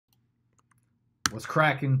What's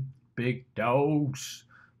cracking, big dogs?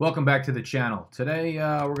 Welcome back to the channel. Today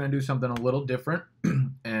we're going to do something a little different,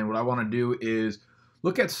 and what I want to do is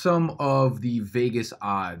look at some of the Vegas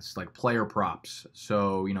odds, like player props.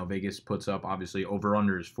 So, Vegas puts up obviously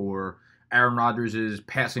over-unders for Aaron Rodgers'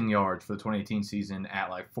 passing yards for the 2018 season at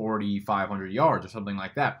like 4,500 yards or something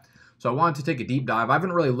like that. So I wanted to take a deep dive. I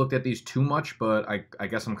haven't really looked at these too much, but I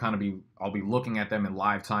guess I'll be looking at them in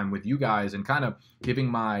live time with you guys and kind of giving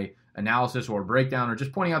my analysis or breakdown or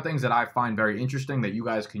just pointing out things that I find very interesting that you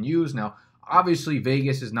guys can use. Now, obviously,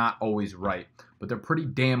 Vegas is not always right, but they're pretty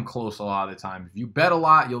damn close a lot of the time. If you bet a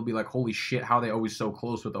lot, you'll be like, holy shit, how are they always so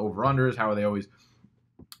close with the over-unders? How are they always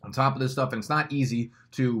on top of this stuff? And it's not easy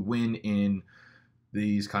to win in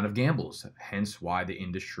these kind of gambles, hence why the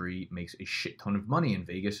industry makes a shit ton of money, and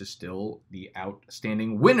Vegas is still the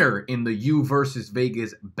outstanding winner in the you versus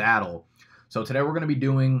Vegas battle. So today we're going to be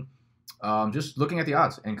doing just looking at the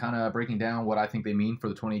odds and kind of breaking down what I think they mean for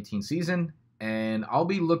the 2018 season, and I'll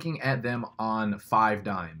be looking at them on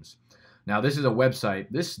 5Dimes. Now, this is a website.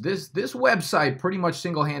 This website pretty much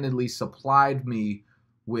single-handedly supplied me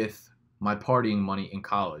with my partying money in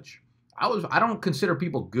college. I don't consider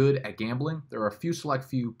people good at gambling. There are a select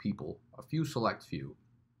few. It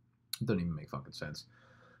doesn't even make fucking sense.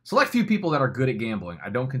 Select few people that are good at gambling. I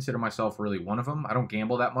don't consider myself really one of them. I don't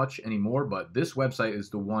gamble that much anymore, but this website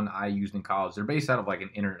is the one I used in college. They're based out of like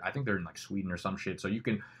I think they're in like Sweden or some shit. So you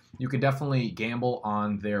can definitely gamble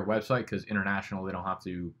on their website because international, they don't have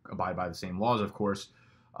to abide by the same laws, of course.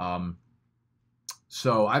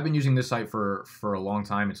 So I've been using this site for a long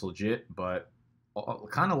time. It's legit, but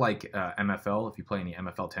kind of like MFL, if you play in the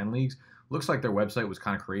MFL 10 leagues, looks like their website was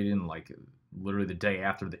kind of created in like literally the day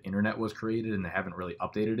after the internet was created, and they haven't really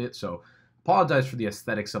updated it. So apologize for the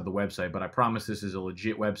aesthetics of the website, but I promise this is a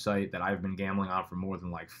legit website that I've been gambling on for more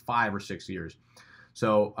than like 5 or 6 years.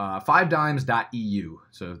 So 5dimes.eu.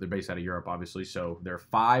 So they're based out of Europe, obviously. So they're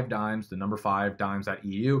 5Dimes, the number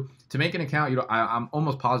 5dimes.eu. To make an account, I'm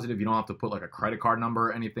almost positive you don't have to put like a credit card number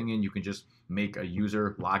or anything in. You can just make a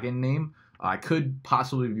user login name. I could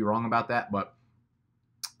possibly be wrong about that, but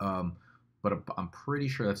I'm pretty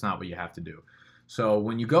sure that's not what you have to do. So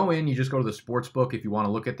when you go in, you just go to the sports book if you want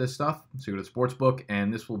to look at this stuff. So you go to the sports book,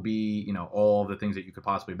 and this will be, all the things that you could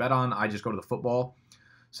possibly bet on. I just go to the football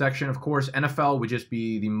section. Of course, NFL would just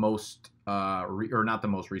be the most, or not the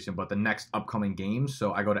most recent, but the next upcoming games.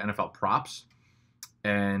 So I go to NFL props,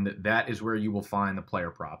 and that is where you will find the player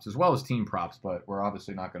props as well as team props. But we're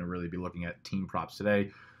obviously not going to really be looking at team props today.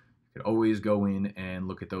 You could always go in and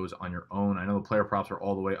look at those on your own. I know the player props are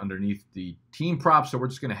all the way underneath the team props, so we're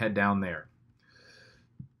just going to head down there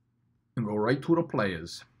and go right to the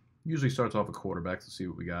players. Usually starts off with quarterbacks. Let's see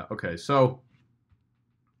what we got. Okay, so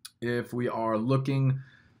if we are looking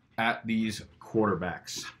at these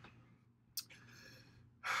quarterbacks,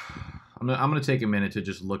 I'm gonna take a minute to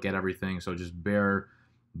just look at everything. So just bear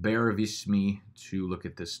with me to look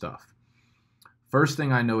at this stuff. First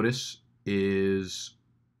thing I notice is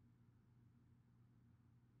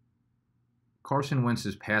Carson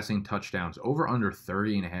Wentz's passing touchdowns over under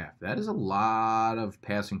 30.5. That is a lot of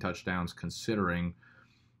passing touchdowns considering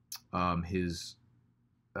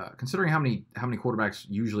considering how many quarterbacks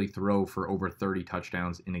usually throw for over 30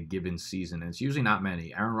 touchdowns in a given season. And it's usually not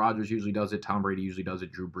many. Aaron Rodgers usually does it. Tom Brady usually does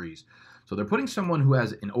it. Drew Brees. So they're putting someone who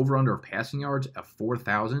has an over under of passing yards at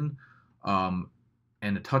 4,000 and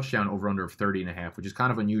a touchdown over under of 30.5, which is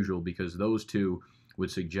kind of unusual because those two would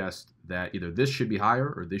suggest that either this should be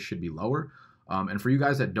higher or this should be lower. And for you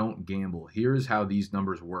guys that don't gamble, here's how these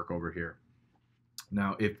numbers work over here.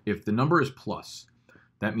 Now, if the number is plus,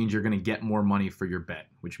 that means you're going to get more money for your bet,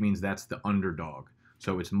 which means that's the underdog.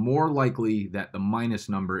 So it's more likely that the minus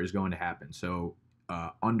number is going to happen. So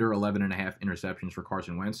under 11.5 interceptions for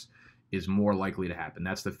Carson Wentz is more likely to happen.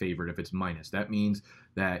 That's the favorite if it's minus. That means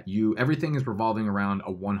that everything is revolving around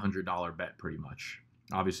a $100 bet pretty much.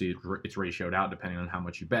 Obviously, it's ratioed out depending on how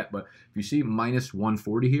much you bet. But if you see minus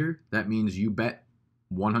 140 here, that means you bet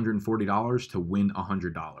 $140 to win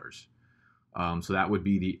 $100. So that would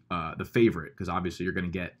be the favorite, because obviously you're going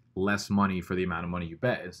to get less money for the amount of money you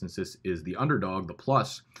bet. And since this is the underdog, the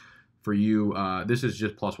plus for you, this is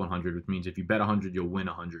just plus 100, which means if you bet 100, you'll win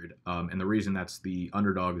 100. And the reason that's the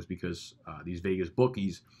underdog is because these Vegas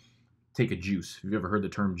bookies take a juice. If you've ever heard the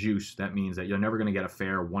term juice, that means that you're never going to get a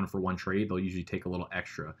fair one-for-one trade. They'll usually take a little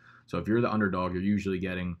extra. So if you're the underdog, you're usually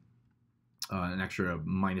getting an extra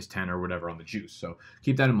minus 10 or whatever on the juice. So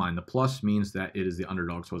keep that in mind. The plus means that it is the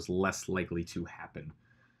underdog, so it's less likely to happen.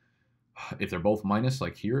 If they're both minus,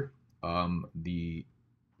 like here, the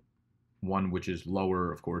one which is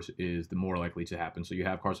lower, of course, is the more likely to happen. So you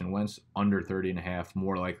have Carson Wentz under 30.5,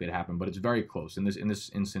 more likely to happen, but it's very close. In this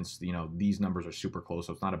instance, these numbers are super close,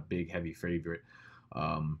 so it's not a big heavy favorite.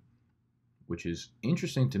 Which is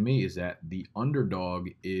interesting to me is that the underdog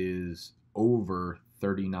is over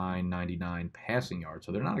 39.99 passing yards.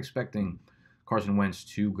 So they're not expecting Carson Wentz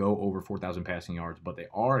to go over 4,000 passing yards, but they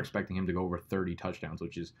are expecting him to go over 30 touchdowns,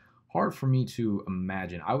 which is hard for me to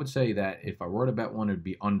imagine. I would say that if I were to bet one, it would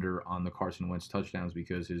be under on the Carson Wentz touchdowns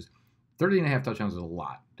because his 30.5 touchdowns is a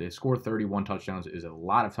lot. To score 31 touchdowns is a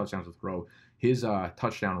lot of touchdowns to throw. His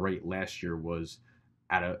touchdown rate last year was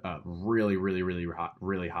at a really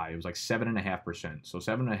high. It was like 7.5%. So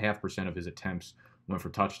 7.5% of his attempts went for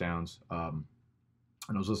touchdowns. And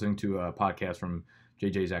I was listening to a podcast from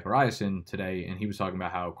J.J. Zachariason today, and he was talking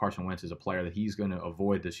about how Carson Wentz is a player that he's going to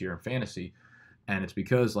avoid this year in fantasy. And it's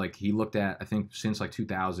because, like, he looked at, I think, since, like,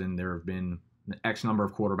 2000, there have been X number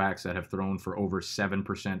of quarterbacks that have thrown for over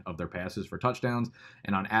 7% of their passes for touchdowns.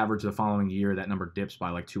 And on average, the following year, that number dips by,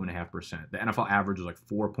 like, 2.5%. The NFL average was, like,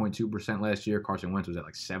 4.2% last year. Carson Wentz was at,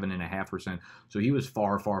 like, 7.5%. So he was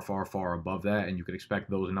far above that, and you could expect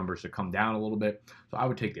those numbers to come down a little bit. So I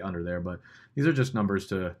would take the under there. But these are just numbers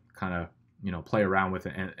to kind of, play around with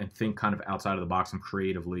and think kind of outside of the box and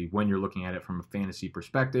creatively when you're looking at it from a fantasy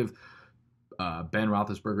perspective. Ben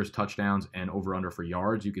Roethlisberger's touchdowns and over-under for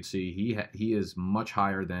yards, you could see he is much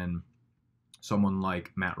higher than someone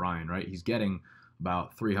like Matt Ryan, right? He's getting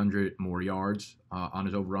about 300 more yards on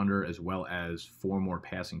his over-under as well as 4 more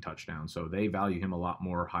passing touchdowns. So they value him a lot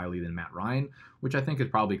more highly than Matt Ryan, which I think is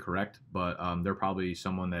probably correct, but they're probably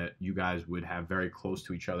someone that you guys would have very close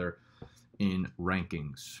to each other in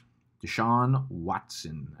rankings. Deshaun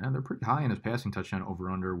Watson, and they're pretty high in his passing touchdown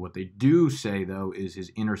over-under. What they do say, though, is his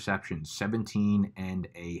interceptions,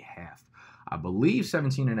 17.5. I believe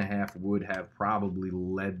 17.5 would have probably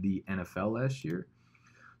led the NFL last year.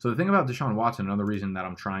 So the thing about Deshaun Watson, another reason that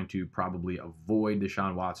I'm trying to probably avoid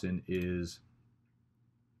Deshaun Watson is,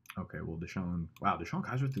 okay, well, Deshaun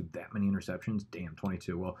Kaiser threw that many interceptions? Damn,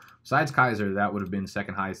 22. Well, besides Kaiser, that would have been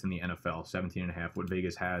second highest in the NFL, 17.5, what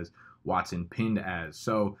Vegas has Watson pinned as.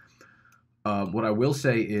 So what I will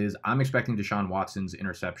say is I'm expecting Deshaun Watson's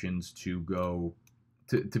interceptions to go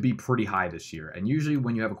to be pretty high this year. And usually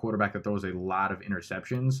when you have a quarterback that throws a lot of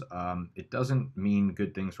interceptions, it doesn't mean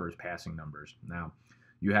good things for his passing numbers. Now,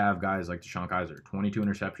 you have guys like Deshaun Kaiser, 22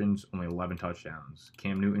 interceptions, only 11 touchdowns.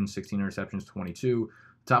 Cam Newton, 16 interceptions, 22.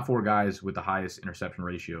 Top 4 guys with the highest interception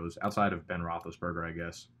ratios, outside of Ben Roethlisberger, I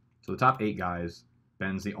guess. So the top 8 guys,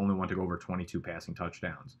 Ben's the only one to go over 22 passing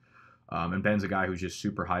touchdowns. And Ben's a guy who's just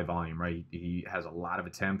super high volume, right? He has a lot of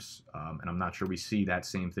attempts, and I'm not sure we see that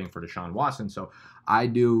same thing for Deshaun Watson. So I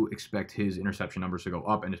do expect his interception numbers to go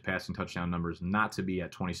up and his passing touchdown numbers not to be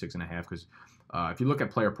at 26.5 because if you look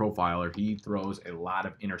at Player Profiler, he throws a lot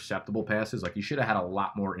of interceptable passes. Like, he should have had a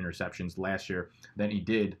lot more interceptions last year than he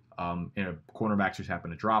did. Cornerbacks just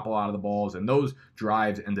happen to drop a lot of the balls, and those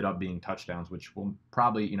drives ended up being touchdowns, which will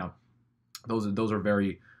probably, those are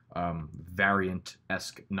very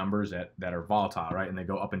variant-esque numbers that are volatile, right? And they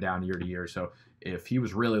go up and down year to year. So if he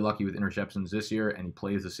was really lucky with interceptions this year and he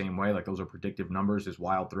plays the same way, like those are predictive numbers, his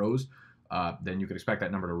wild throws, then you could expect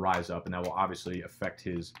that number to rise up, and that will obviously affect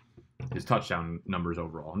his touchdown numbers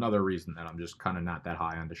overall. Another reason that I'm just kind of not that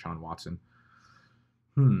high on Deshaun Watson.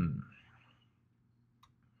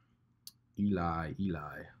 Eli.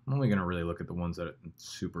 I'm only going to really look at the ones that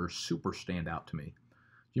super stand out to me.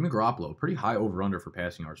 Jimmy Garoppolo, pretty high over-under for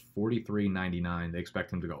passing yards, 43.99. They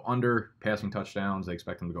expect him to go under. Passing touchdowns, they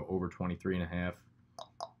expect him to go over 23.5.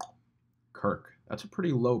 Kirk, that's a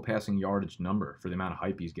pretty low passing yardage number for the amount of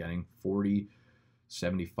hype he's getting,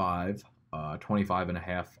 40.75.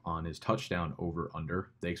 25.5 on his touchdown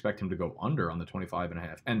over-under. They expect him to go under on the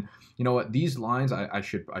 25.5. And you know what? These lines, I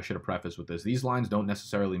should have prefaced with this. These lines don't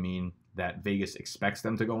necessarily mean that Vegas expects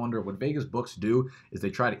them to go under. What Vegas books do is they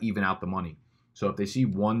try to even out the money. So if they see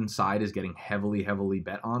one side is getting heavily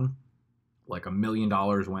bet on, like $1 million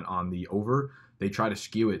went on the over, they try to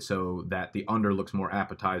skew it so that the under looks more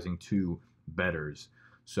appetizing to bettors.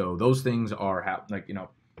 So those things are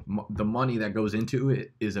the money that goes into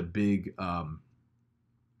it is a big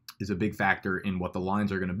factor in what the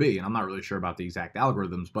lines are going to be. And I'm not really sure about the exact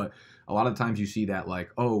algorithms, but a lot of times you see that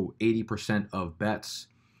 80% of bets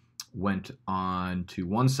went on to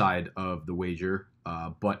one side of the wager,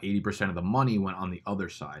 but 80% of the money went on the other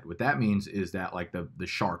side. What that means is that the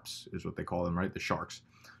sharps is what they call them, right? The sharps,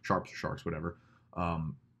 whatever.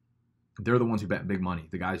 They're the ones who bet big money.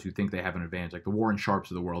 The guys who think they have an advantage, like the Warren Sharps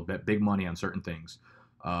of the world, bet big money on certain things.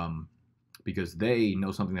 because they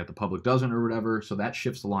know something that the public doesn't or whatever. So that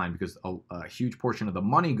shifts the line because a huge portion of the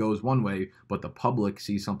money goes one way, but the public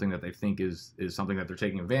sees something that they think is something that they're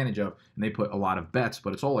taking advantage of, and they put a lot of bets,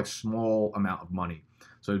 but it's all like small amount of money.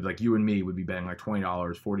 So like you and me would be betting like $20,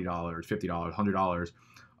 $40, $50, $100.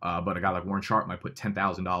 But a guy like Warren Sharp might put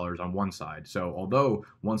 $10,000 on one side. So although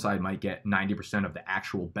one side might get 90% of the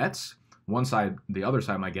actual bets, the other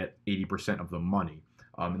side might get 80% of the money.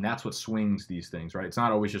 And that's what swings these things, right? It's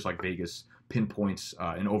not always just like Vegas pinpoints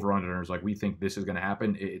and over-unders like we think this is going to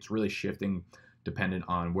happen. It's really shifting dependent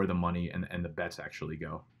on where the money and the bets actually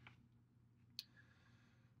go.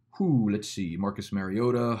 Let's see. Marcus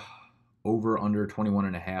Mariota, over under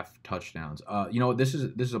 21.5 touchdowns. This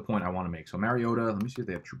is a point I want to make. So Mariota, let me see if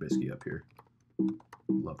they have Trubisky up here.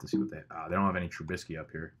 Love to see what they don't have any Trubisky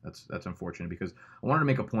up here. That's unfortunate because I wanted to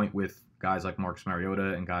make a point with guys like Marcus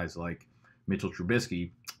Mariota and guys like Mitchell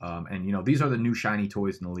Trubisky. And these are the new shiny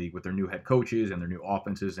toys in the league with their new head coaches and their new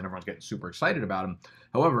offenses, and everyone's getting super excited about them.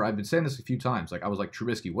 However, I've been saying this a few times. Like I was like,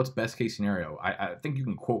 Trubisky, what's best case scenario? I think you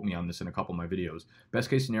can quote me on this in a couple of my videos. Best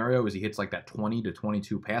case scenario is he hits like that 20 to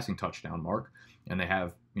 22 passing touchdown mark, and they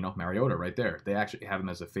have, Mariota right there. They actually have him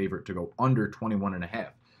as a favorite to go under 21.5.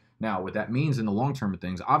 Now, what that means in the long term of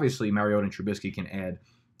things, obviously Mariota and Trubisky can add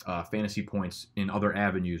fantasy points in other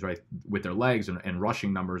avenues, right, with their legs and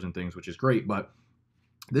rushing numbers and things, which is great. But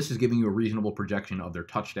this is giving you a reasonable projection of their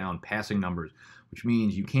touchdown passing numbers, which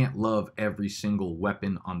means you can't love every single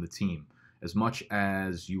weapon on the team. As much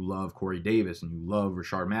as you love Corey Davis and you love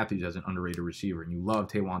Rashard Matthews as an underrated receiver, and you love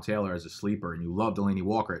Taywan Taylor as a sleeper, and you love Delaney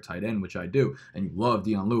Walker at tight end, which I do, and you love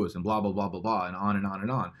Dion Lewis and blah, blah, blah, blah, blah, and on and on and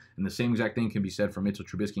on. And the same exact thing can be said for Mitchell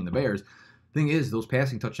Trubisky and the Bears. Thing is, those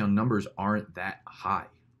passing touchdown numbers aren't that high.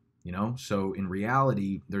 So in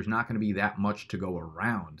reality, there's not going to be that much to go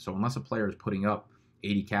around. So unless a player is putting up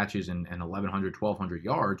 80 catches and 1,100, 1,200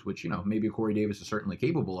 yards, which, maybe Corey Davis is certainly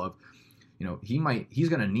capable of, he's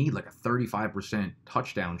going to need like a 35%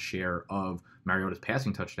 touchdown share of Mariota's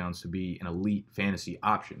passing touchdowns to be an elite fantasy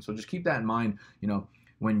option. So just keep that in mind.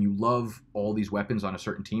 When you love all these weapons on a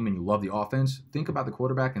certain team and you love the offense, think about the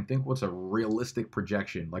quarterback and think what's a realistic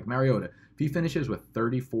projection. Like Mariota, if he finishes with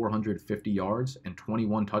 3,450 yards and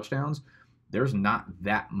 21 touchdowns, there's not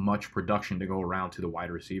that much production to go around to the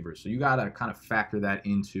wide receivers. So you got to kind of factor that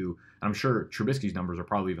into, and I'm sure Trubisky's numbers are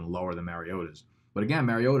probably even lower than Mariota's. But again,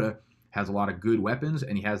 Mariota has a lot of good weapons,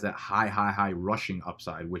 and he has that high rushing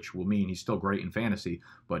upside, which will mean he's still great in fantasy,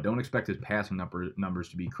 but don't expect his passing numbers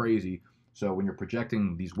to be crazy. So when you're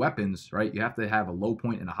projecting these weapons, right, you have to have a low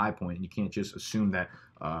point and a high point, and you can't just assume that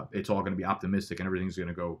it's all going to be optimistic and everything's going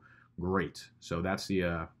to go great. So that's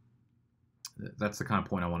the kind of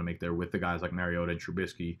point I want to make there with the guys like Mariota and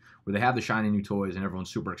Trubisky, where they have the shiny new toys and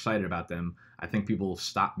everyone's super excited about them. I think people will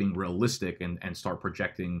stop being realistic and start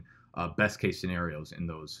projecting best case scenarios in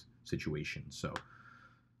those situations. So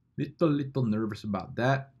little nervous about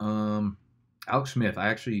that. Alex Smith, I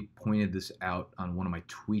actually pointed this out on one of my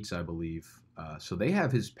tweets, I believe. So they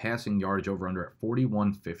have his passing yardage over under at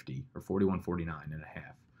 41.50 or 41.49.5.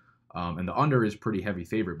 And the under is pretty heavy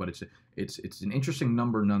favorite, but it's an interesting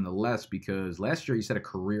number nonetheless, because last year he set a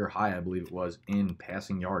career high, I believe it was, in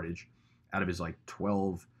passing yardage out of his like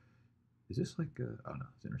 12. Is this like oh no,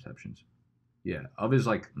 it's interceptions. Yeah, of his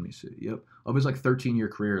like, let me see. Yep, of his like 13-year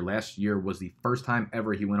career, last year was the first time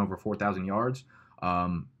ever he went over 4,000 yards.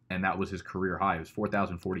 And that was his career high. It was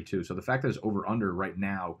 4,042. So the fact that his over-under right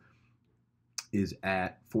now is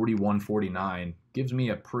at 41.49 gives me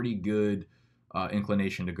a pretty good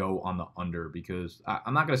inclination to go on the under, because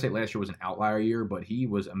I'm not going to say last year was an outlier year, but he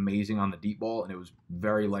was amazing on the deep ball, and it was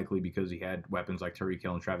very likely because he had weapons like Tyreek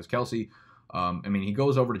Hill and Travis Kelce. He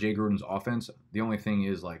goes over to Jay Gruden's offense. The only thing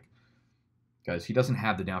is, like, guys, he doesn't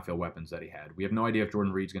have the downfield weapons that he had. We have no idea if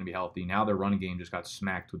Jordan Reed's going to be healthy. Now their running game just got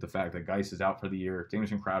smacked with the fact that Geis is out for the year.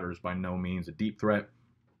 Jamison Crowder is by no means a deep threat.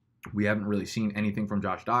 We haven't really seen anything from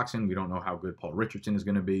Josh Doxson. We don't know how good Paul Richardson is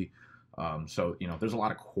going to be. So there's a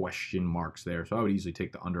lot of question marks there. So I would easily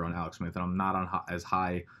take the under on Alex Smith, and I'm not as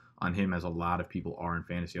high on him as a lot of people are in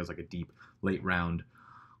fantasy. I was like a deep late round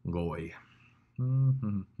goy.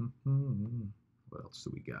 What else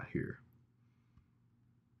do we got here?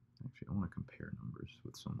 Actually, I want to compare numbers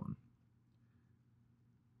with someone.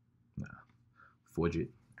 Fudge it.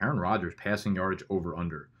 Aaron Rodgers passing yardage over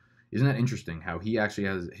under. Isn't that interesting how he actually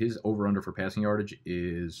has his over under for passing yardage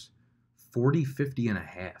is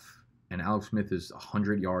 40.50.5, and Alex Smith is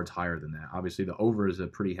 100 yards higher than that. Obviously, the over is a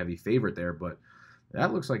pretty heavy favorite there, but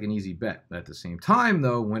that looks like an easy bet. At the same time,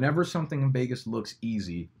 though, whenever something in Vegas looks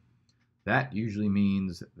easy, that usually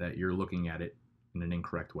means that you're looking at it in an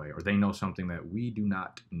incorrect way, or they know something that we do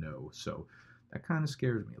not know. So that kind of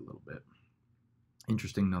scares me a little bit.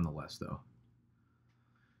 Interesting nonetheless, though.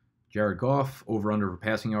 Jared Goff, over-under for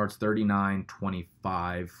passing yards,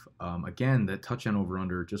 39.25. Again, that touchdown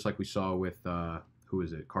over-under, just like we saw with, who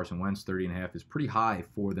is it, Carson Wentz, 30.5, is pretty high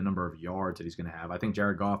for the number of yards that he's going to have. I think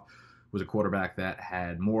Jared Goff was a quarterback that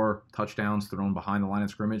had more touchdowns thrown behind the line of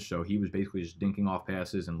scrimmage, so he was basically just dinking off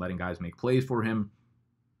passes and letting guys make plays for him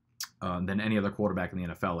than any other quarterback in the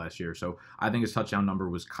NFL last year. So I think his touchdown number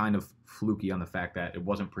was kind of fluky on the fact that it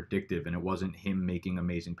wasn't predictive and it wasn't him making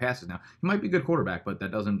amazing passes. Now, he might be a good quarterback, but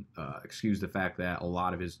that doesn't excuse the fact that a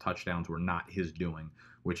lot of his touchdowns were not his doing,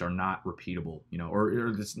 which are not repeatable, or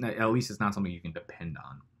at least it's not something you can depend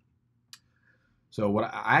on. So what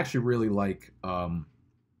I actually really like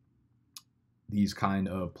these kind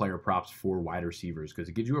of player props for wide receivers because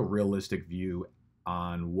it gives you a realistic view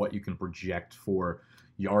on what you can project for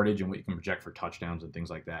yardage and what you can project for touchdowns and things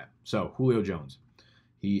like that. So Julio Jones,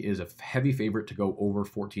 he is a heavy favorite to go over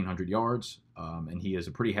 1,400 yards, and he is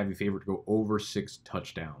a pretty heavy favorite to go over 6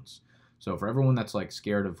 touchdowns. So for everyone that's like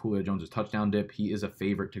scared of Julio Jones' touchdown dip, he is a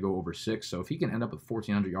favorite to go over 6. So if he can end up with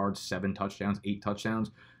 1,400 yards, 7 touchdowns, 8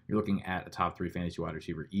 touchdowns, you're looking at a top 3 fantasy wide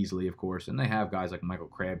receiver easily, of course. And they have guys like Michael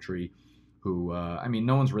Crabtree, who,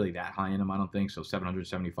 no one's really that high in him, I don't think. So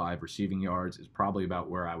 775 receiving yards is probably about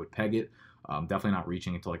where I would peg it. Definitely not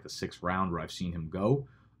reaching into like the 6th round where I've seen him go.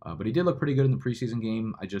 But he did look pretty good in the preseason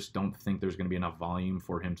game. I just don't think there's going to be enough volume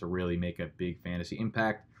for him to really make a big fantasy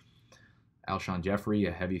impact. Alshon Jeffrey,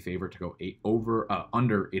 a heavy favorite to go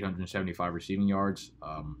under 875 receiving yards.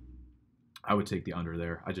 I would take the under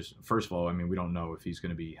there. First of all, we don't know if he's going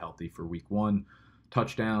to be healthy for week 1.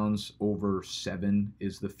 Touchdowns, over 7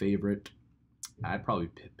 is the favorite. I'd probably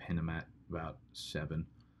pin him at about 7.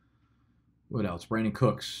 What else? Brandon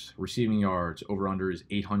Cooks, receiving yards, over-under is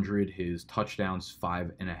 800. His touchdowns,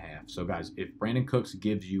 5.5. So, guys, if Brandon Cooks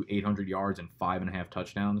gives you 800 yards and 5.5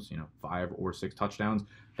 touchdowns, 5 or 6 touchdowns,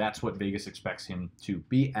 that's what Vegas expects him to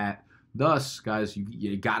be at. Thus, guys,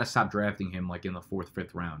 you got to stop drafting him like in the 4th,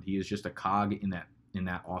 5th round. He is just a cog in that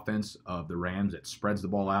offense of the Rams that spreads the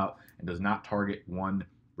ball out and does not target one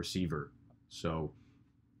receiver. So,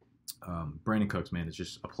 Brandon Cooks, man, is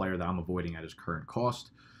just a player that I'm avoiding at his current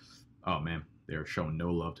cost. Oh, man, they're showing no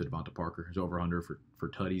love to Devonta Parker. His over-under for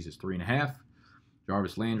tutties is 3.5.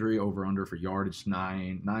 Jarvis Landry, over-under for yardage,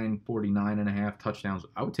 949.5. Touchdowns,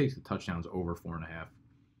 I would take the touchdowns over 4.5.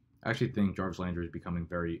 I actually think Jarvis Landry is becoming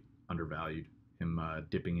very undervalued. Him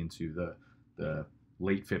dipping into the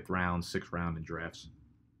late 5th round, 6th round in drafts.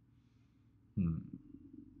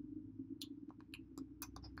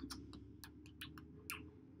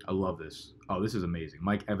 I love this. Oh, this is amazing.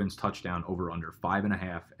 Mike Evans touchdown over under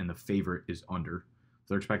 5.5, and the favorite is under. So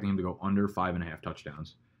they're expecting him to go under 5.5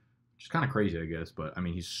 touchdowns, which is kind of crazy, I guess. But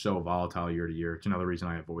he's so volatile year to year. It's another reason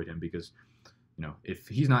I avoid him because, if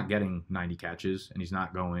he's not getting 90 catches and he's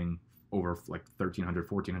not going over like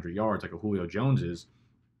 1,300, 1,400 yards like a Julio Jones is,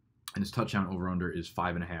 and his touchdown over under is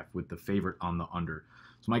 5.5 with the favorite on the under.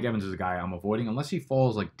 So Mike Evans is a guy I'm avoiding unless he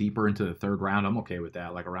falls like deeper into the 3rd round. I'm okay with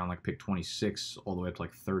that, like around like pick 26 all the way up to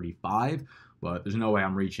like 35. But there's no way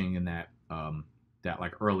I'm reaching in that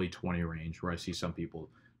like early 20 range where I see some people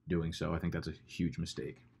doing so. I think that's a huge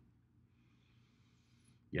mistake.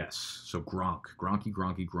 Yes, so Gronk.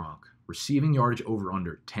 Receiving yardage over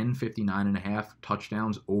under 1059.5.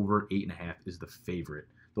 Touchdowns over 8.5 is the favorite.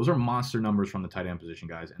 Those are monster numbers from the tight end position,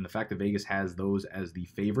 guys. And the fact that Vegas has those as the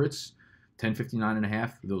favorites,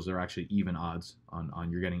 1059.5, those are actually even odds on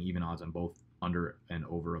you're getting even odds on both under and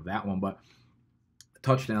over of that one. But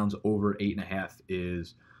touchdowns over 8.5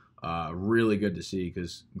 is really good to see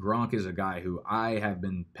because Gronk is a guy who I have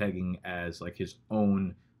been pegging as like his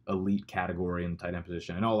own elite category in the tight end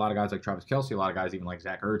position. I know a lot of guys like Travis Kelce, a lot of guys even like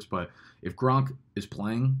Zach Ertz, but if Gronk is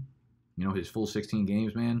playing, his full 16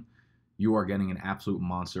 games, man, you are getting an absolute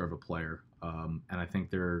monster of a player. And I think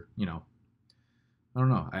they're, I don't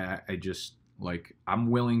know. I just like I'm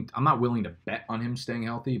not willing to bet on him staying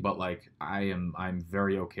healthy, but like I'm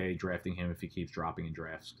very okay drafting him if he keeps dropping in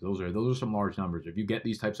drafts. Those are some large numbers. If you get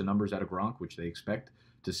these types of numbers out of Gronk, which they expect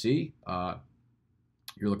to see,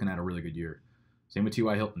 you're looking at a really good year. Same with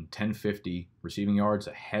T.Y. Hilton, 1050 receiving yards,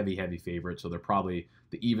 a heavy favorite. So the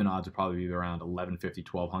even odds would probably be around 1150,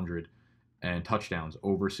 1200. And touchdowns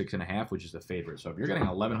over 6.5, which is the favorite. So if you're getting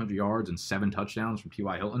 1,100 yards and 7 touchdowns from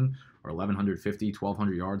T.Y. Hilton, or 1,150,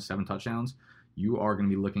 1,200 yards, 7 touchdowns, you are going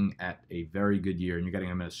to be looking at a very good year, and you're getting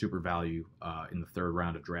him at a super value in the 3rd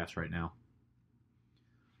round of drafts right now.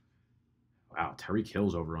 Wow, Tyreek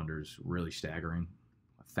Hill's over/under is really staggering.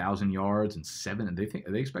 1,000 yards and 7, and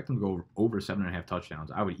they expect him to go over 7.5 touchdowns.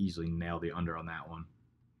 I would easily nail the under on that one.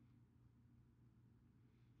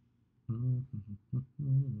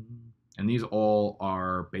 And these all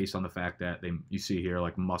are based on the fact that you see here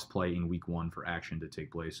like must play in week 1 for action to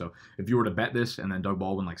take place. So if you were to bet this and then Doug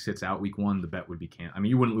Baldwin like sits out week 1, the bet would be canceled. I mean,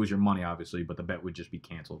 you wouldn't lose your money obviously, but the bet would just be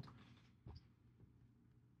canceled.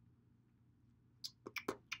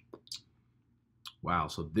 Wow,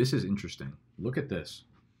 so this is interesting. Look at this.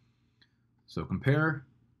 So compare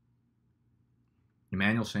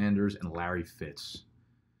Emmanuel Sanders and Larry Fitz.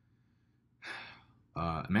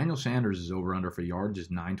 Emmanuel Sanders is over under for yards is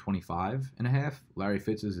 925.5. Larry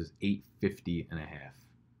Fitz's is 850.5.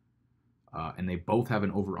 And they both have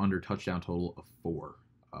an over under touchdown total of 4.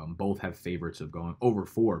 Both have favorites of going over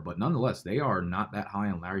 4, but nonetheless, they are not that high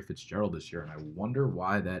on Larry Fitzgerald this year, and I wonder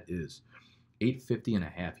why that is.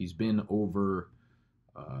 850.5. He's been over.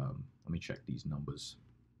 Let me check these numbers.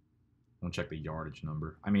 I'm gonna check the yardage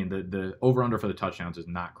number. I mean, the over under for the touchdowns is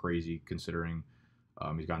not crazy considering.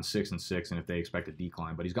 He's gone 6 and 6, and if they expect a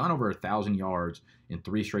decline, but he's gone over 1,000 yards in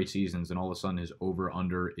 3 straight seasons, and all of a sudden his over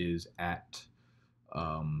under is at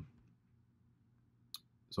what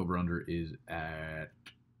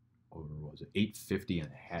was it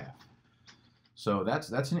 850.5. So that's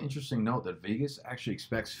an interesting note that Vegas actually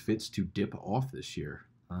expects Fitz to dip off this year.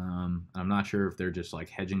 I'm not sure if they're just like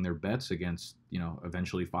hedging their bets against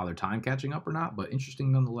eventually Father Time catching up or not, but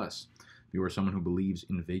interesting nonetheless. If you are someone who believes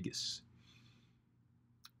in Vegas.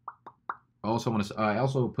 I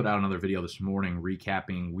also put out another video this morning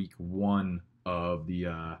recapping week 1 of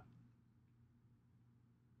the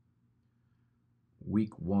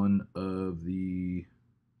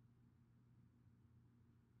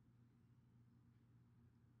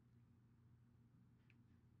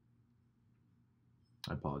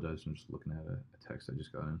I apologize. I'm just looking at a text I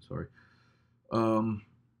just got in. Sorry.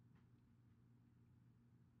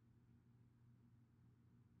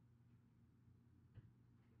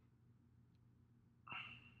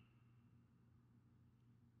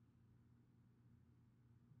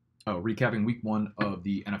 Recapping week 1 of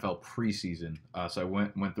the NFL preseason. So I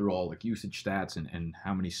went through all like usage stats and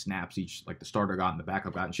how many snaps each like the starter got and the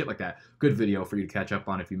backup got and shit like that. Good video for you to catch up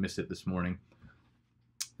on if you missed it this morning.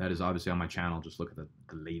 That is obviously on my channel. Just look at the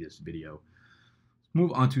latest video. Let's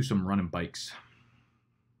move on to some running bikes.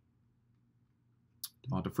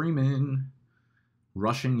 Devonta Freeman.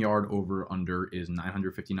 Rushing yard over under is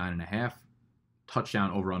 959.5.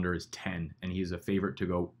 Touchdown over under is 10, and he's a favorite to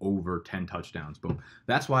go over 10 touchdowns. But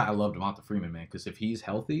that's why I love Devonta Freeman, man, because if he's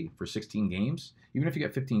healthy for 16 games, even if you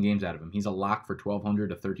get 15 games out of him, he's a lock for 1,200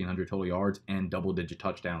 to 1,300 total yards and double-digit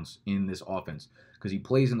touchdowns in this offense because he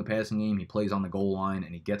plays in the passing game, he plays on the goal line,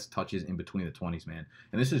 and he gets touches in between the 20s, man.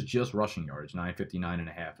 And this is just rushing yards,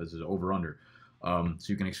 959.5. This is over under. So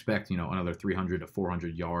you can expect, another 300 to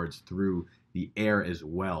 400 yards through the air as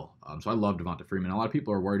well. So I love Devonta Freeman. A lot of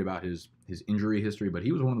people are worried about his injury history, but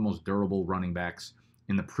he was one of the most durable running backs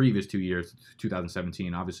in the previous 2 years.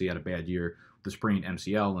 2017, obviously, he had a bad year with the sprained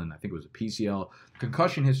MCL, and I think it was a PCL.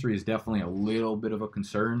 Concussion history is definitely a little bit of a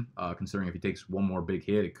concern, considering if he takes one more big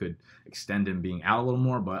hit, it could extend him being out a little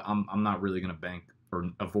more, but I'm not really going to bank or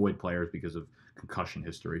avoid players because of concussion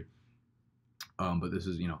history. But this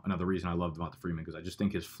is, another reason I love Devonta Freeman because I just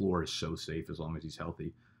think his floor is so safe as long as he's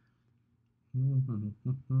healthy.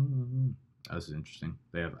 This is interesting.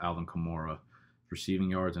 They have Alvin Kamara receiving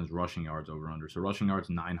yards and his rushing yards over under. So rushing yards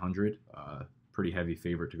 900, pretty heavy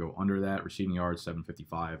favorite to go under that. Receiving yards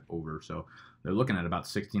 755 over. So they're looking at about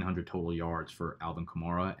 1,600 total yards for Alvin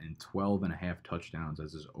Kamara and 12.5 touchdowns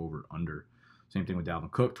as his over under. Same thing with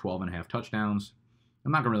Dalvin Cook, 12.5 touchdowns.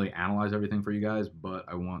 I'm not going to really analyze everything for you guys, but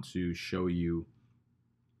I want to show you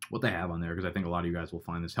what they have on there because I think a lot of you guys will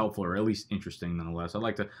find this helpful or at least interesting nonetheless. I'd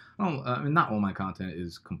like to, not all my content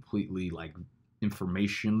is completely like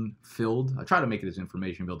information filled. I try to make it as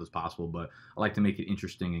information filled as possible, but I like to make it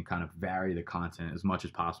interesting and kind of vary the content as much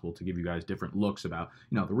as possible to give you guys different looks about,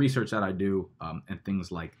 the research that I do and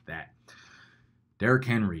things like that. Derrick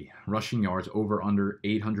Henry, rushing yards over under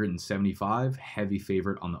 875, heavy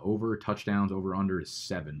favorite on the over. Touchdowns over under is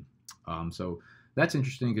 7. So that's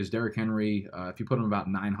interesting because Derrick Henry, if you put him about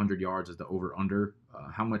 900 yards as the over under,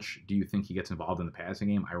 how much do you think he gets involved in the passing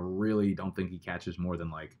game? I really don't think he catches more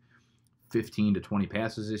than like 15 to 20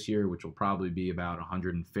 passes this year, which will probably be about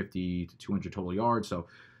 150 to 200 total yards. So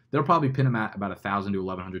they'll probably pin him at about 1,000 to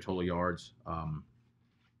 1,100 total yards.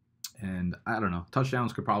 And I don't know,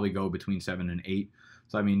 touchdowns could probably go between 7 and 8.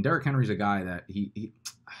 So, I mean, Derrick Henry's a guy that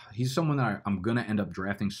he's someone that I'm going to end up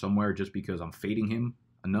drafting somewhere just because I'm fading him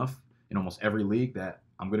enough in almost every league that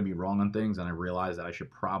I'm going to be wrong on things. And I realize that I should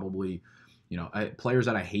probably, players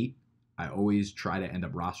that I hate, I always try to end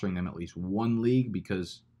up rostering them at least one league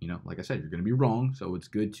because, like I said, you're going to be wrong. So it's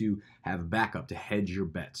good to have backup to hedge your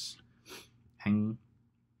bets. Peng.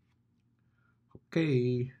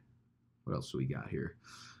 Okay. What else do we got here?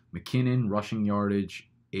 McKinnon, rushing yardage,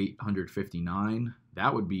 859.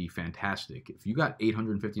 That would be fantastic. If you got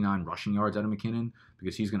 859 rushing yards out of McKinnon,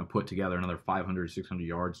 because he's going to put together another 500, 600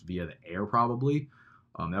 yards via the air probably,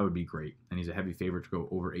 that would be great. And he's a heavy favorite to go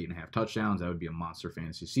over 8.5 touchdowns. That would be a monster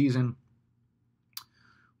fantasy season.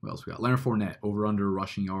 What else we got? Leonard Fournette, over under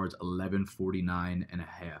rushing yards, 1149.5.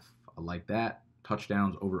 I like that.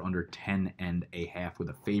 Touchdowns over under 10.5 with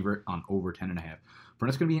a favorite on over 10.5.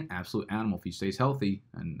 Fournette's going to be an absolute animal if he stays healthy.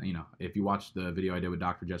 And, you know, if you watch the video I did with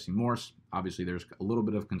Dr. Jesse Morse, obviously there's a little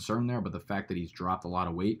bit of concern there, but the fact that he's dropped a lot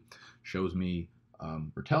of weight shows me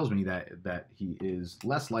or tells me that he is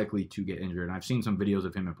less likely to get injured. And I've seen some videos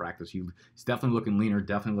of him in practice. He's definitely looking leaner,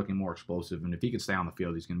 definitely looking more explosive. And if he could stay on the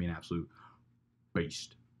field, he's going to be an absolute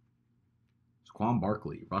beast. Saquon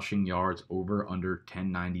Barkley, rushing yards over under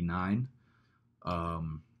 10.99.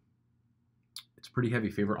 It's a pretty heavy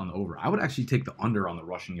favorite on the over. I would actually take the under on the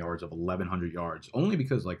rushing yards of 1,100 yards, only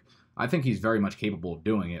because, like, I think he's very much capable of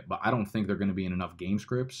doing it, but I don't think they're going to be in enough game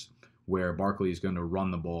scripts where Barkley is going to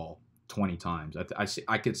run the ball 20 times.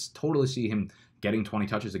 I could totally see him getting 20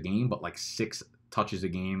 touches a game, but like 6 touches a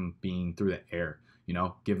game being through the air. You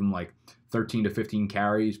know, give him like 13 to 15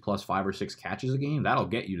 carries plus 5 or 6 catches a game. That'll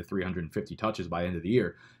get you to 350 touches by the end of the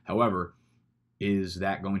year. However, is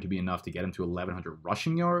that going to be enough to get him to 1,100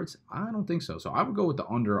 rushing yards? I don't think so. So I would go with the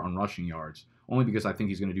under on rushing yards, only because I think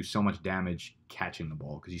he's going to do so much damage catching the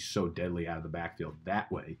ball because he's so deadly out of the backfield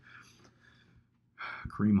that way.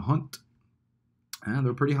 Kareem Hunt.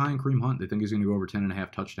 They're pretty high in Kareem Hunt. They think he's going to go over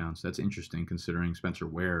 10.5 touchdowns. That's interesting considering Spencer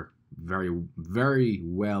Ware very, very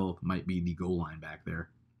well might be the goal line back there.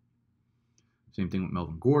 Same thing with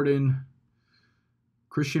Melvin Gordon.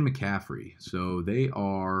 Christian McCaffrey. So they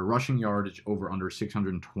are rushing yardage over under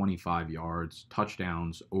 625 yards,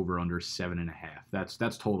 touchdowns over under 7.5. That's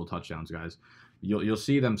total touchdowns, guys. You'll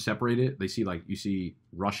see them separated. They see, like, you see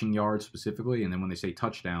rushing yards specifically, and then when they say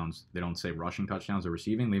touchdowns, they don't say rushing touchdowns or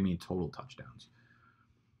receiving. They mean total touchdowns.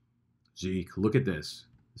 Zeke, look at this.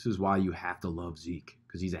 This is why you have to love Zeke,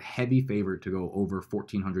 because he's a heavy favorite to go over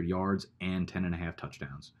 1,400 yards and 10.5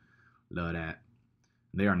 touchdowns. Love that.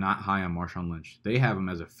 They are not high on Marshawn Lynch. They have him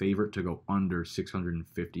as a favorite to go under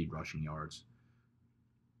 650 rushing yards.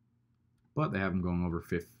 But they have him going over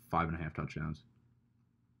 5.5 touchdowns.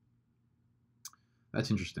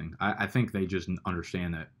 That's interesting. I think they just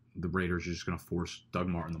understand that the Raiders are just going to force Doug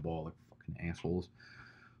Martin the ball like fucking assholes.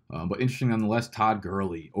 But interesting nonetheless, Todd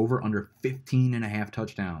Gurley, over under 15.5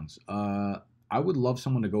 touchdowns. I would love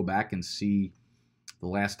someone to go back and see the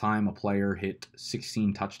last time a player hit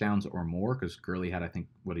 16 touchdowns or more, because Gurley had, I think,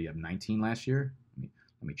 what do you have, 19 last year?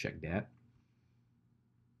 Let me check that.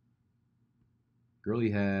 Gurley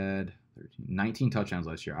had 19 touchdowns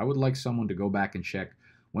last year. I would like someone to go back and check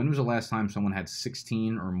when was the last time someone had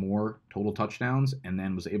 16 or more total touchdowns and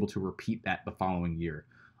then was able to repeat that the following year.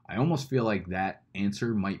 I almost feel like that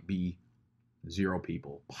answer might be 0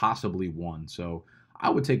 people, possibly 1. So I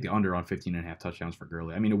would take the under on 15.5 touchdowns for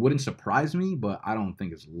Gurley. I mean, it wouldn't surprise me, but I don't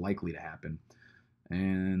think it's likely to happen.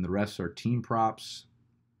 And the rest are team props.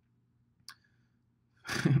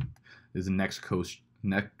 Is the next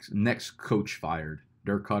coach fired?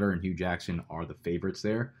 Dirk Cutter and Hugh Jackson are the favorites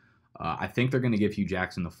there. I think they're going to give Hugh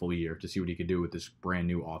Jackson the full year to see what he could do with this brand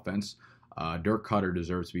new offense. Dirk Cutter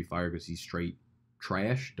deserves to be fired because he's straight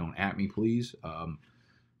trash. Don't at me, please.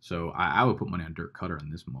 So I would put money on Dirk Cutter in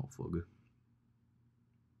this motherfucker.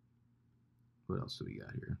 What else do we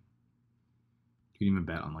got here? You can even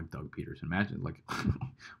bet on, like, Doug Peterson. Imagine, like,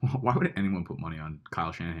 why would anyone put money on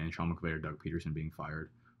Kyle Shanahan, Sean McVay, or Doug Peterson being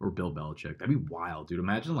fired? Or Bill Belichick? That'd be wild, dude.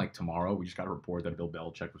 Imagine, like, tomorrow we just got a report that Bill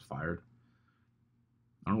Belichick was fired.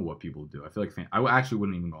 I don't know what people would do. I feel like I actually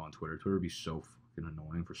wouldn't even go on Twitter. Twitter would be so fucking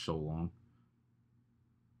annoying for so long.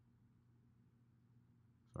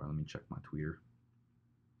 Sorry, let me check my Twitter.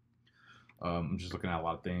 I'm just looking at a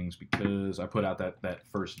lot of things because I put out that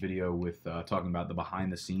first video with talking about the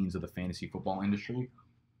behind the scenes of the fantasy football industry.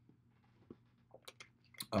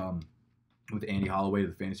 With Andy Holloway,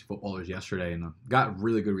 the fantasy footballers, yesterday, and got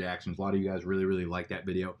really good reactions. A lot of you guys really, really liked that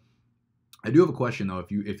video. I do have a question though.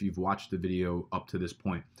 If you've watched the video up to this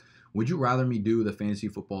point, would you rather me do the fantasy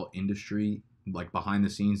football industry, like behind the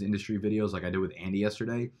scenes industry videos, like I did with Andy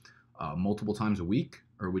yesterday, multiple times a week?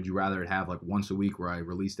 Or would you rather it have like once a week where I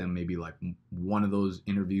release them, maybe like one of those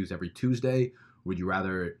interviews every Tuesday? Would you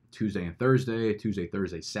rather Tuesday and Thursday, Tuesday,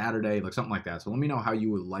 Thursday, Saturday, like something like that? So let me know how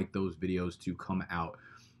you would like those videos to come out.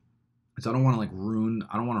 So I don't want to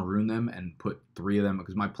ruin them and put 3 of them,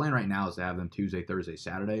 because my plan right now is to have them Tuesday, Thursday,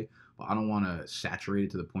 Saturday. but I don't want to saturate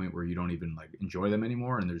it to the point where you don't even like enjoy them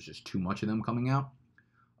anymore, and there's just too much of them coming out,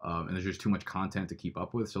 and there's just too much content to keep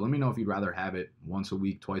up with. So let me know if you'd rather have it once a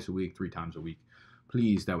week, twice a week, 3 times a week.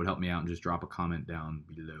 Please, that would help me out, and just drop a comment down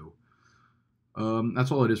below.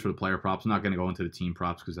 That's all it is for the player props. I'm not going to go into the team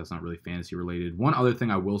props because that's not really fantasy related. One other thing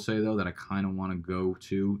I will say, though, that I kind of want to go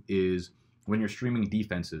to is when you're streaming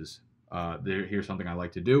defenses, here's something I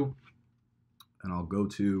like to do. And I'll go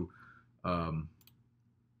to the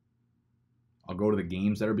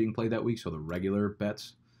games that are being played that week, so the regular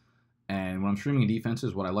bets. And when I'm streaming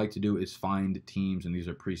defenses, what I like to do is find teams, and these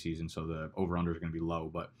are preseason, so the over-under is going to be low,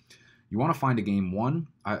 but you want to find a game. One,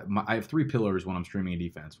 I have 3 pillars when I'm streaming a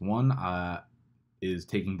defense. One is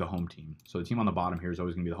taking the home team. So the team on the bottom here is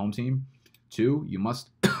always going to be the home team. 2, you must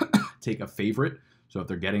take a favorite. So if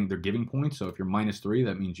they're giving points. So if you're -3,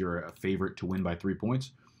 that means you're a favorite to win by 3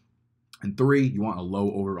 points. And 3, you want a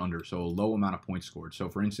low over/under, so a low amount of points scored. So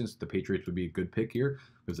for instance, the Patriots would be a good pick here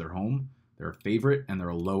because they're home, they're a favorite, and they're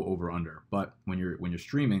a low over/under. But when you're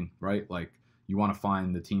streaming, right, like you want to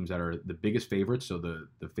find the teams that are the biggest favorites, so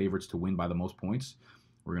the favorites to win by the most points.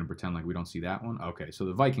 We're going to pretend like we don't see that one. Okay, so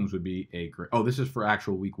the Vikings would be a great... Oh, this is for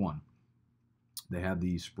actual week 1. They have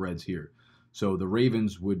these spreads here. So the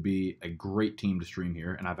Ravens would be a great team to stream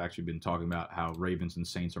here, and I've actually been talking about how Ravens and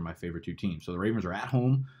Saints are my favorite 2 teams. So the Ravens are at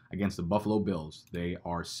home against the Buffalo Bills. They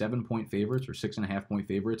are 7-point favorites or 6.5-point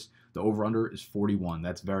favorites. The over/under is 41.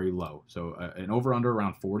 That's very low. So an over/under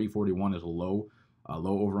around 40, 41 is a low.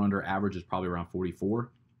 Low over/under average is probably around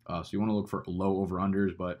 44. So you want to look for low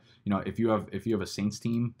over/unders, but if you have a Saints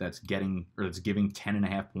team that's giving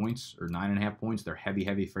 10.5 points or 9.5 points, they're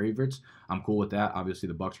heavy favorites. I'm cool with that. Obviously,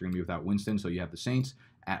 the Bucs are going to be without Winston, so you have the Saints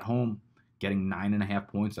at home getting 9.5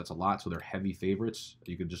 points. That's a lot, so they're heavy favorites.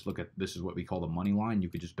 You could just look at this is what we call the money line. You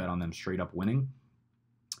could just bet on them straight up winning.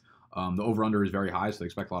 The over/under is very high, so they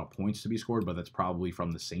expect a lot of points to be scored, but that's probably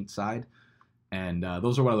from the Saints side. And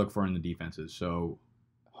those are what I look for in the defenses. So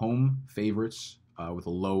home favorites with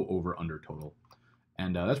a low over/under total.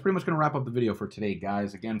 And that's pretty much going to wrap up the video for today,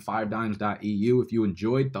 guys. Again, 5dimes.eu. If you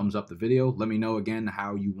enjoyed, thumbs up the video. Let me know, again,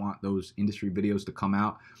 how you want those industry videos to come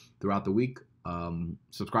out throughout the week.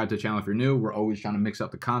 Subscribe to the channel if you're new. We're always trying to mix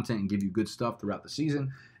up the content and give you good stuff throughout the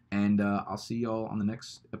season. And I'll see y'all on the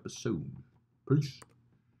next episode. Peace.